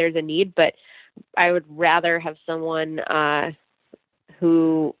if there's a need, but I would rather have someone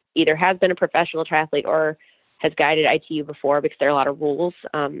who either has been a professional triathlete or has guided ITU before, because there are a lot of rules.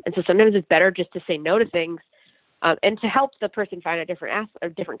 And so sometimes it's better just to say no to things and to help the person find a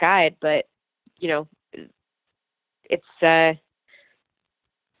different guide. But,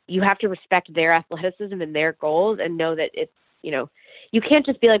 you have to respect their athleticism and their goals and know that it's, you can't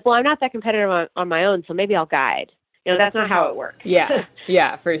just be like, well, I'm not that competitive on my own, so maybe I'll guide. That's not how it works. Yeah.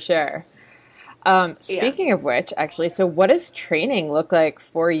 Yeah, for sure. Speaking of which, actually, so what does training look like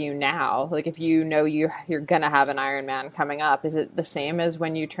for you now? Like, if you're going to have an Ironman coming up, is it the same as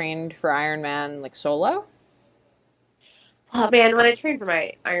when you trained for Ironman, like, solo? Oh, man, when I trained for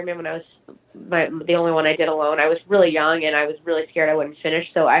my Ironman, when I was the only one I did alone, I was really young and I was really scared I wouldn't finish.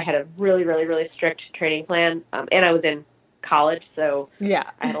 So I had a really, really, really strict training plan. And I was in college, so I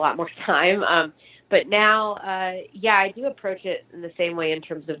had a lot more time. But now, I do approach it in the same way in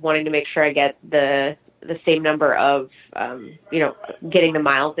terms of wanting to make sure I get the same number of, getting the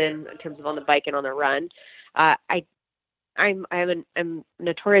miles in terms of on the bike and on the run. I'm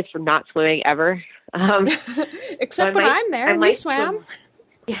notorious for not swimming ever. Except when I'm there, we swam.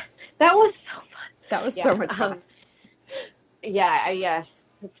 Yeah, that was so fun. That was so much fun. It's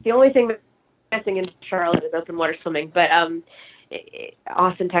the only thing missing in Charlotte is open water swimming, but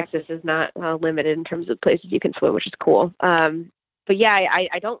Austin, Texas is not limited in terms of places you can swim, which is cool. But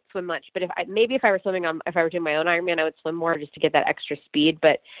I don't swim much. But if I were doing my own Ironman, I would swim more just to get that extra speed.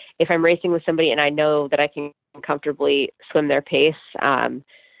 But if I'm racing with somebody and I know that I can comfortably swim their pace,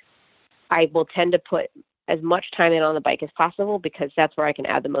 I will tend to put as much time in on the bike as possible because that's where I can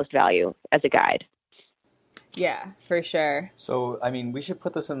add the most value as a guide. Yeah, for sure. So, I mean, we should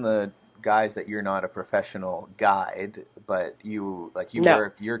put this in the guise that you're not a professional guide, but you're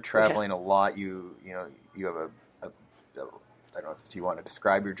traveling a lot. You have a I don't know if you want to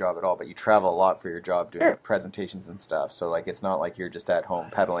describe your job at all, but you travel a lot for your job doing presentations and stuff. So like, it's not like you're just at home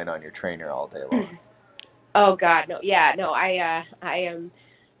pedaling on your trainer all day long. Oh God, no. Yeah, no, I am.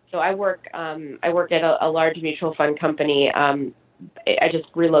 So I work at a large mutual fund company. I just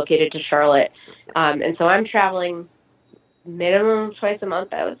relocated to Charlotte. And so I'm traveling minimum twice a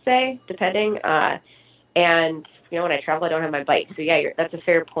month, I would say, depending. And when I travel, I don't have my bike. So that's a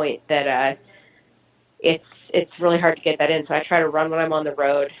fair point that, it's really hard to get that in. So I try to run when I'm on the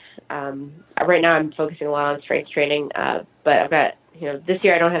road. Right now I'm focusing a lot on strength training. But I've got, this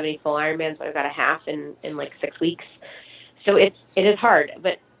year I don't have any full Ironmans, but I've got a half in like 6 weeks. So it is hard,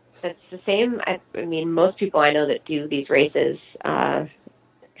 but that's the same. I mean, most people I know that do these races,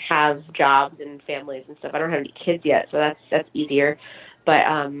 have jobs and families and stuff. I don't have any kids yet, so that's easier. But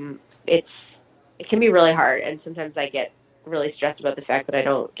it can be really hard, and sometimes I get really stressed about the fact that I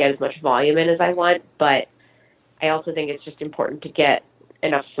don't get as much volume in as I want. But I also think it's just important to get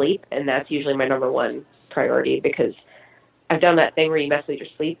enough sleep, and that's usually my number one priority because I've done that thing where you mess with your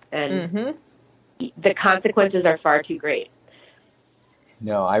sleep, and the consequences are far too great.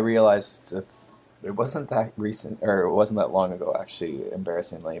 No, I realized it wasn't that recent, or it wasn't that long ago, actually,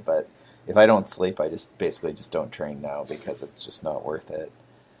 embarrassingly. But if I don't sleep, I just basically don't train now because it's just not worth it.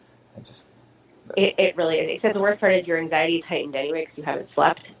 It really is. Except the worst part is your anxiety is heightened anyway because you haven't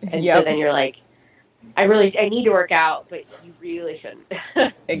slept, and so then you're like, I need to work out, but you really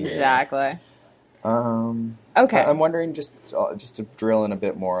shouldn't. Exactly. Okay. I'm wondering just to drill in a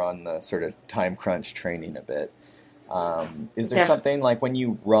bit more on the sort of time crunch training a bit. Is there something like when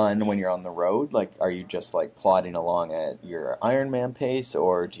you're on the road, like are you just like plodding along at your Ironman pace,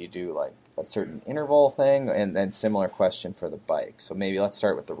 or do you do like a certain interval thing? And then similar question for the bike. So maybe let's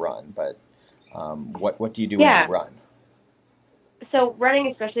start with the run, but what do you do when you run? So running,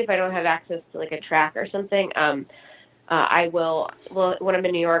 especially if I don't have access to like a track or something, I will, when I'm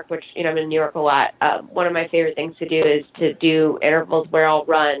in New York, which, I'm in New York a lot, one of my favorite things to do is to do intervals where I'll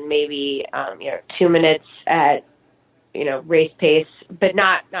run maybe, 2 minutes at, race pace, but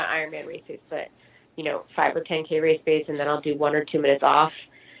not Ironman race pace, but, 5 or 10K race pace, and then I'll do 1 or 2 minutes off.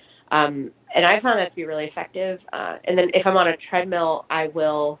 And I found that to be really effective. And then if I'm on a treadmill, I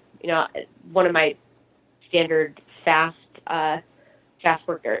will, one of my standard fast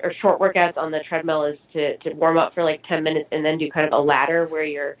work or short workouts on the treadmill is to warm up for like 10 minutes and then do kind of a ladder where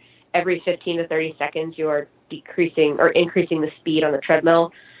you're every 15 to 30 seconds you are decreasing or increasing the speed on the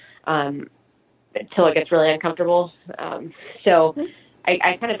treadmill until it gets really uncomfortable. So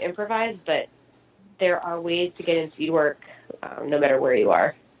I kind of improvise, but there are ways to get in speed work no matter where you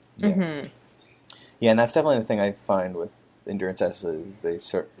are. Yeah, and that's definitely the thing I find with endurance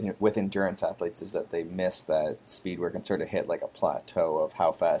athletes. With endurance athletes is that they miss that speed work and sort of hit like a plateau of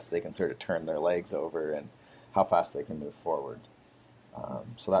how fast they can sort of turn their legs over and how fast they can move forward.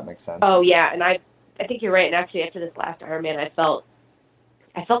 So that makes sense. Oh yeah, and I think you're right. And actually, after this last Ironman, I felt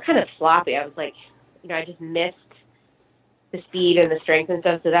kind of sloppy. I was like, I just missed the speed and the strength and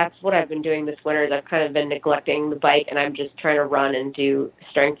stuff. So that's what I've been doing this winter. Is I've kind of been neglecting the bike, and I'm just trying to run and do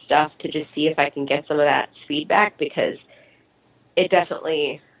strength stuff to just see if I can get some of that speed back, because it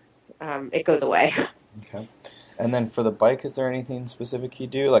definitely it goes away. Okay. And then for the bike, is there anything specific you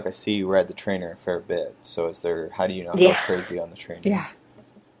do? Like, I see you ride the trainer a fair bit. So how do you not go crazy on the trainer? Yeah.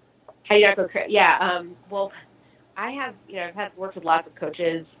 How do you not go crazy? Yeah. Well, I have, I've worked with lots of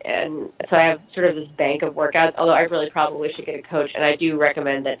coaches, and so I have sort of this bank of workouts, although I really probably should get a coach, and I do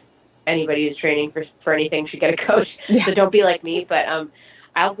recommend that anybody who's training for anything should get a coach. Yeah. So don't be like me, but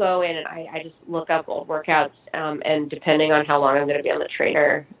I'll go in and I just look up old workouts, and depending on how long I'm going to be on the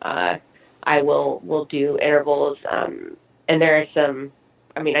trainer, I will do intervals, and there are some,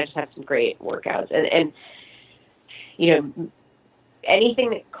 I just have some great workouts, and anything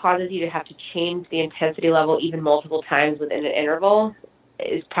that causes you to have to change the intensity level even multiple times within an interval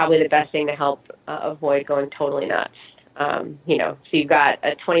is probably the best thing to help avoid going totally nuts. So you've got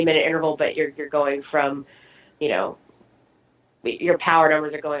a 20-minute interval, but you're going from, your power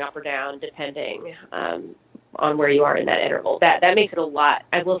numbers are going up or down depending on where you are in that interval. That makes it a lot.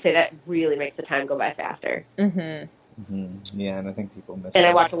 I will say that really makes the time go by faster. Mm-hmm. Mm-hmm. Yeah, and I think people miss And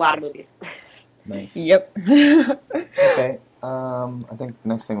that. I watch a lot of movies. Nice. Yep. Okay. I think the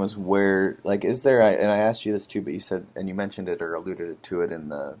next thing was is there, and I asked you this too, but you said, and you mentioned it or alluded to it in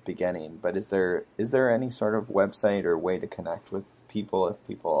the beginning, but is there any sort of website or way to connect with people if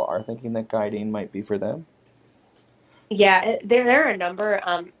people are thinking that guiding might be for them? Yeah, there are a number.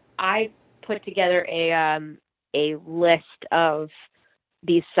 I put together a list of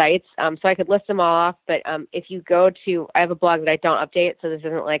these sites, so I could list them all off, but if you go to, I have a blog that I don't update, so this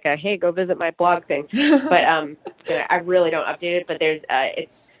isn't like a, hey, go visit my blog thing, but I really don't update it, but there's,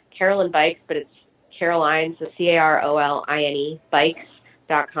 it's Caroline Bikes, but it's Caroline, so Caroline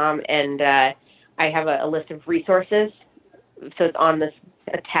bikes.com, and I have a list of resources, so it's on this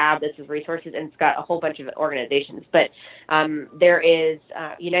a tab that says resources, and it's got a whole bunch of organizations. But there is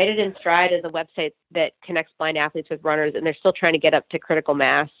United in Stride is a website that connects blind athletes with runners, and they're still trying to get up to critical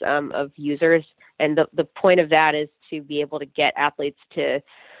mass of users. And the point of that is to be able to get athletes to,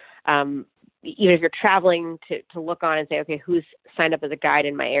 even if you're traveling, to look on and say, okay, who's signed up as a guide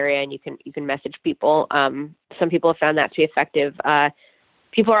in my area, and you can message people. Some people have found that to be effective.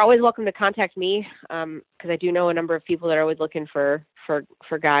 People are always welcome to contact me, because I do know a number of people that are always looking for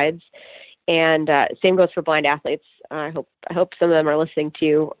guides, and same goes for blind athletes. I hope some of them are listening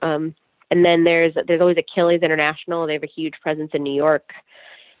too. And then there's always Achilles International. They have a huge presence in New York.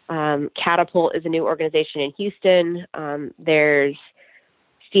 Catapult is a new organization in Houston. There's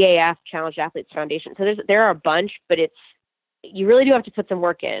CAF, Challenged Athletes Foundation. So there are a bunch, but you really do have to put some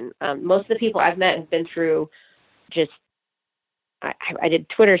work in. Most of the people I've met have been through just. I did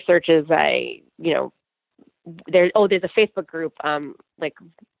Twitter searches. There's a Facebook group, like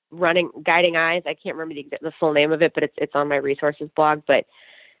Guiding Eyes. I can't remember the full name of it, but it's on my resources blog. But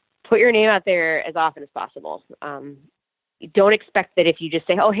put your name out there as often as possible. Don't expect that if you just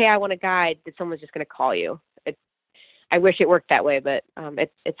say, oh, hey, I want a guide, that someone's just going to call you. I wish it worked that way, but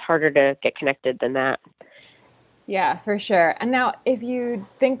it's harder to get connected than that. Yeah, for sure. And now if you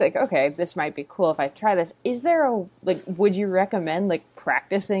think like, okay, this might be cool if I try this, is there would you recommend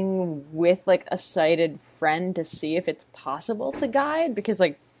practicing with a sighted friend to see if it's possible to guide? Because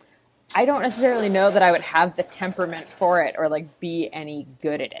I don't necessarily know that I would have the temperament for it or be any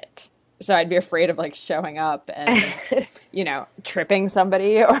good at it. So I'd be afraid of showing up and, tripping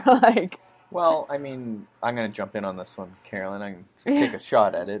somebody or Well, I'm going to jump in on this one, Caroline. I can take a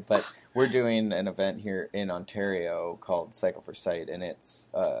shot at it, but we're doing an event here in Ontario called Cycle for Sight, and it's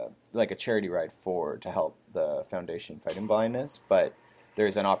a charity ride to help the Foundation Fighting Blindness. But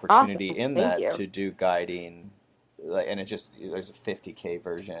there's an opportunity in that to do guiding, and there's a 50K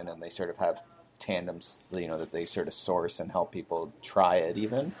version, and they sort of have tandems, that they sort of source and help people try it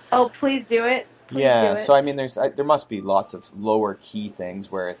even. Oh, please do it. So there must be lots of lower key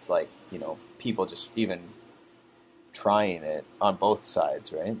things where it's people just even trying it on both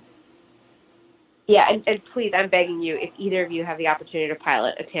sides, right? Yeah, and please, I'm begging you, if either of you have the opportunity to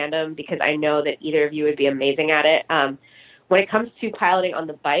pilot a tandem, because I know that either of you would be amazing at it. When it comes to piloting on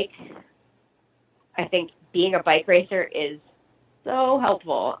the bike, I think being a bike racer is so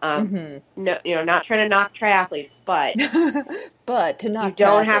helpful. No, not trying to knock triathletes, but but to knock you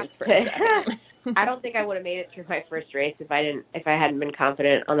don't have triathletes for a second. I don't think I would have made it through my first race if I hadn't been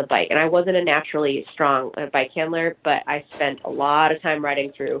confident on the bike. And I wasn't a naturally strong bike handler, but I spent a lot of time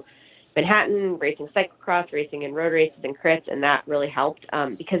riding through Manhattan, racing cyclocross, racing in road races and crits, and that really helped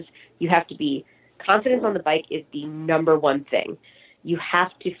because you have to be confidence on the bike is the number one thing. You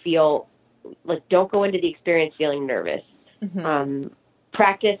have to feel don't go into the experience feeling nervous.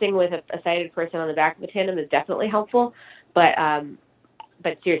 Practicing with a sighted person on the back of the tandem is definitely helpful, but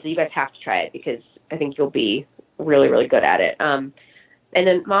seriously, you guys have to try it because I think you'll be really, really good at it. And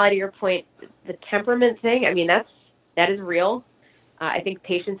then Molly, to your point, the temperament thing, I mean, that is real. I think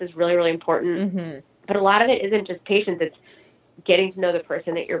patience is really, really important, but a lot of it isn't just patience. It's getting to know the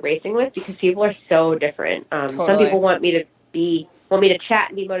person that you're racing with because people are so different. Totally. Some people want me to chat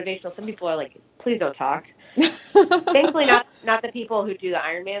and be motivational. Some people are like, please don't talk. Thankfully, not the people who do the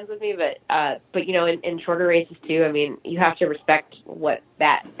Ironmans with me, but you know, in shorter races too. I mean, you have to respect what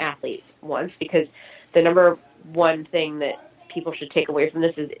that athlete wants because the number one thing that people should take away from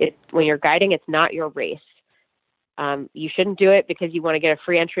this is when you're guiding, it's not your race. You shouldn't do it because you want to get a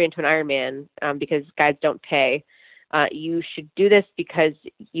free entry into an Ironman because guides don't pay. You should do this because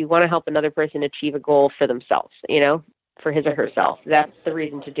you want to help another person achieve a goal for themselves, you know, for his or herself. That's the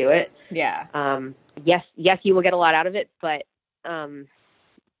reason to do it. Yeah. Yes, you will get a lot out of it, but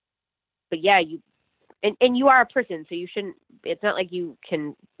yeah, you are a person, so you shouldn't, it's not like you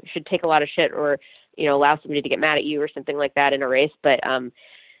should take a lot of shit or, you know, allow somebody to get mad at you or something like that in a race, but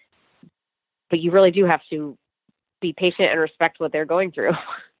you really do have to be patient and respect what they're going through.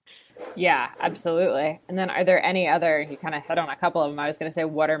 Yeah, absolutely. And then are there any other, you kind of hit on a couple of them. I was going to say,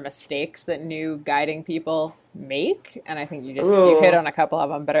 what are mistakes that new guiding people make? And I think you hit on a couple of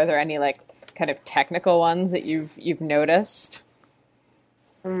them, but are there any like kind of technical ones that you've noticed?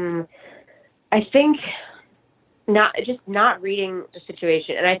 I think not reading the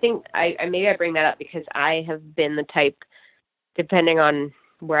situation. And I think I bring that up because I have been the type, depending on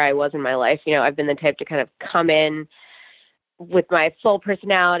where I was in my life, you know, I've been the type to kind of come in with my full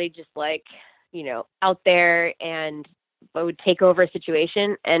personality, just like, you know, out there, and I would take over a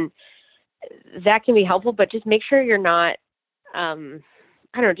situation, and that can be helpful, but just make sure you're not,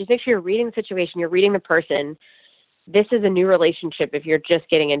 just make sure you're reading the situation, you're reading the person. This is a new relationship. If you're just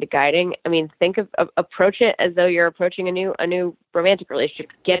getting into guiding, I mean, approach it as though you're approaching a new romantic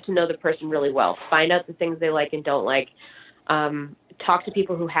relationship. Get to know the person really well. Find out the things they like and don't like. Talk to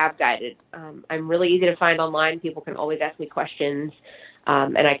people who have guided. I'm really easy to find online. People can always ask me questions,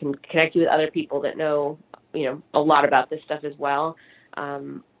 and I can connect you with other people that know, you know, a lot about this stuff as well.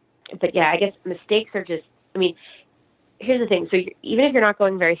 But yeah, I guess mistakes are just, I mean, here's the thing. So even if you're not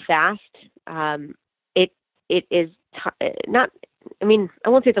going very fast, it is not, I mean, I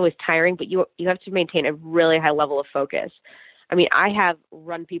won't say it's always tiring, but you have to maintain a really high level of focus. I mean, I have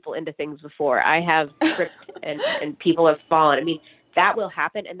run people into things before. I have tripped and people have fallen. I mean, that will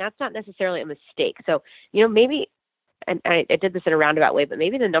happen, and that's not necessarily a mistake. So, you know, maybe, and I did this in a roundabout way, but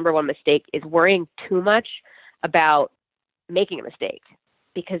maybe the number one mistake is worrying too much about making a mistake.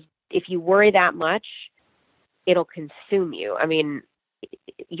 Because if you worry that much, it'll consume you. I mean,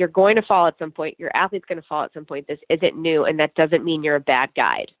 you're going to fall at some point. Your athlete's going to fall at some point. This isn't new, and that doesn't mean you're a bad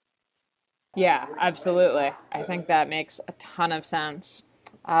guide. Yeah, absolutely. I think that makes a ton of sense.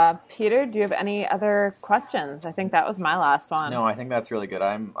 Peter, do you have any other questions? I think that was my last one. No, I think that's really good.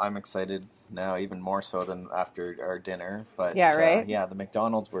 I'm excited now, even more so than after our dinner. But yeah, right. The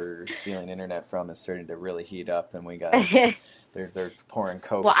McDonald's we're stealing internet from is starting to really heat up, and we got they're pouring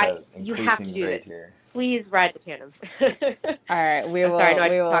Cokes at increasing rate here. Please ride the tandem. All right, we will. Sorry,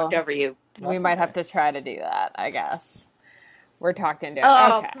 I talked over you. We might have to try to do that, I guess. We're talked into it.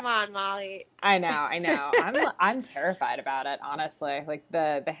 Oh, okay. Come on, Molly. I know. I'm terrified about it, honestly. Like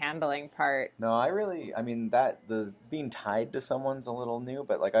the handling part. No, I mean that the being tied to someone's a little new,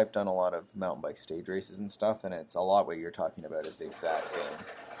 but like I've done a lot of mountain bike stage races and stuff, and it's a lot what you're talking about is the exact same.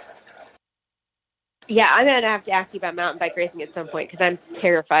 Yeah, I'm going to have to ask you about mountain bike racing at some point because I'm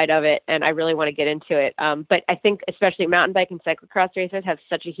terrified of it and I really want to get into it. But I think especially mountain bike and cyclocross racers have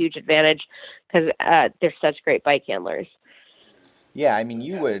such a huge advantage because they're such great bike handlers. Yeah, I mean,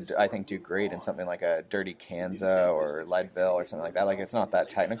 you would, I think, do great in something like a Dirty Kanza or Leadville or something like that. Like, it's not that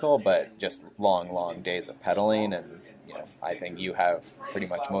technical, but just long, long days of pedaling. And, you know, I think you have pretty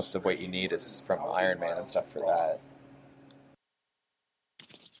much most of what you need is from Ironman and stuff for that.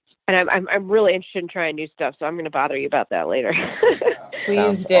 And I'm really interested in trying new stuff, so I'm going to bother you about that later.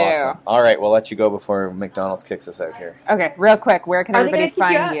 Please do. Awesome. All right, we'll let you go before McDonald's kicks us out here. Okay, real quick, where can everybody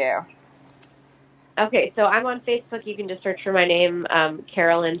find you? Okay, so I'm on Facebook. You can just search for my name,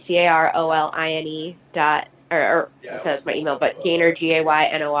 Caroline, Caroline that's my email, but Gaynor, Gaynor.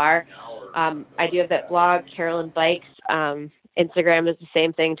 I do have that blog, Caroline Bikes. Instagram is the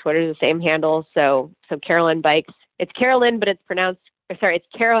same thing. Twitter is the same handle. So Caroline Bikes. It's Caroline, but it's pronounced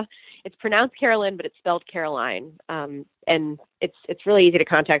Carolyn, but it's spelled Caroline. And it's really easy to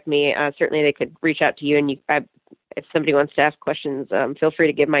contact me. Certainly they could reach out to you, and if somebody wants to ask questions, feel free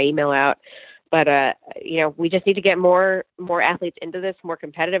to give my email out. But we just need to get more athletes into this, more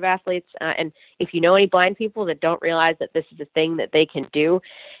competitive athletes. And if you know any blind people that don't realize that this is a thing that they can do,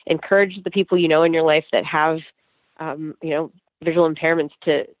 encourage the people you know in your life that have, visual impairments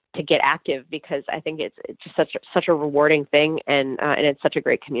to get active, because I think it's just such a rewarding thing, and it's such a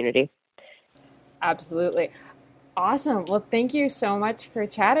great community. Absolutely. Awesome. Well, thank you so much for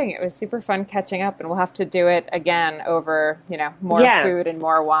chatting. It was super fun catching up, and we'll have to do it again over, more food and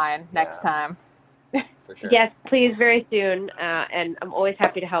more wine next time. For sure. Yes, please, very soon. And I'm always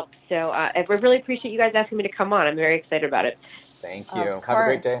happy to help. So I really appreciate you guys asking me to come on. I'm very excited about it. Thank you. Have a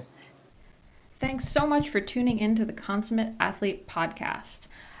great day. Thanks so much for tuning in to the Consummate Athlete podcast.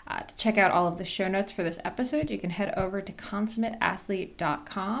 To check out all of the show notes for this episode, you can head over to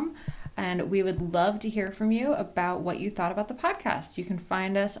consummateathlete.com. And we would love to hear from you about what you thought about the podcast. You can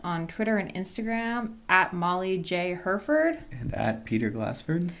find us on Twitter and Instagram at Molly J. Herford. And at Peter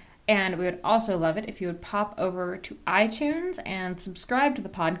Glassford. And we would also love it if you would pop over to iTunes and subscribe to the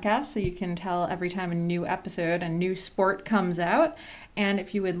podcast so you can tell every time a new episode, a new sport comes out. And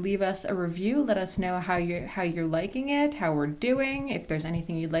if you would leave us a review, let us know how you're liking it, how we're doing, if there's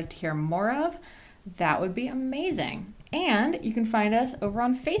anything you'd like to hear more of. That would be amazing. And you can find us over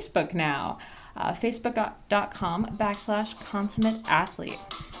on Facebook now,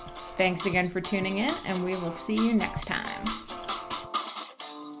 facebook.com/consummateathlete. Thanks again for tuning in, and we will see you next time.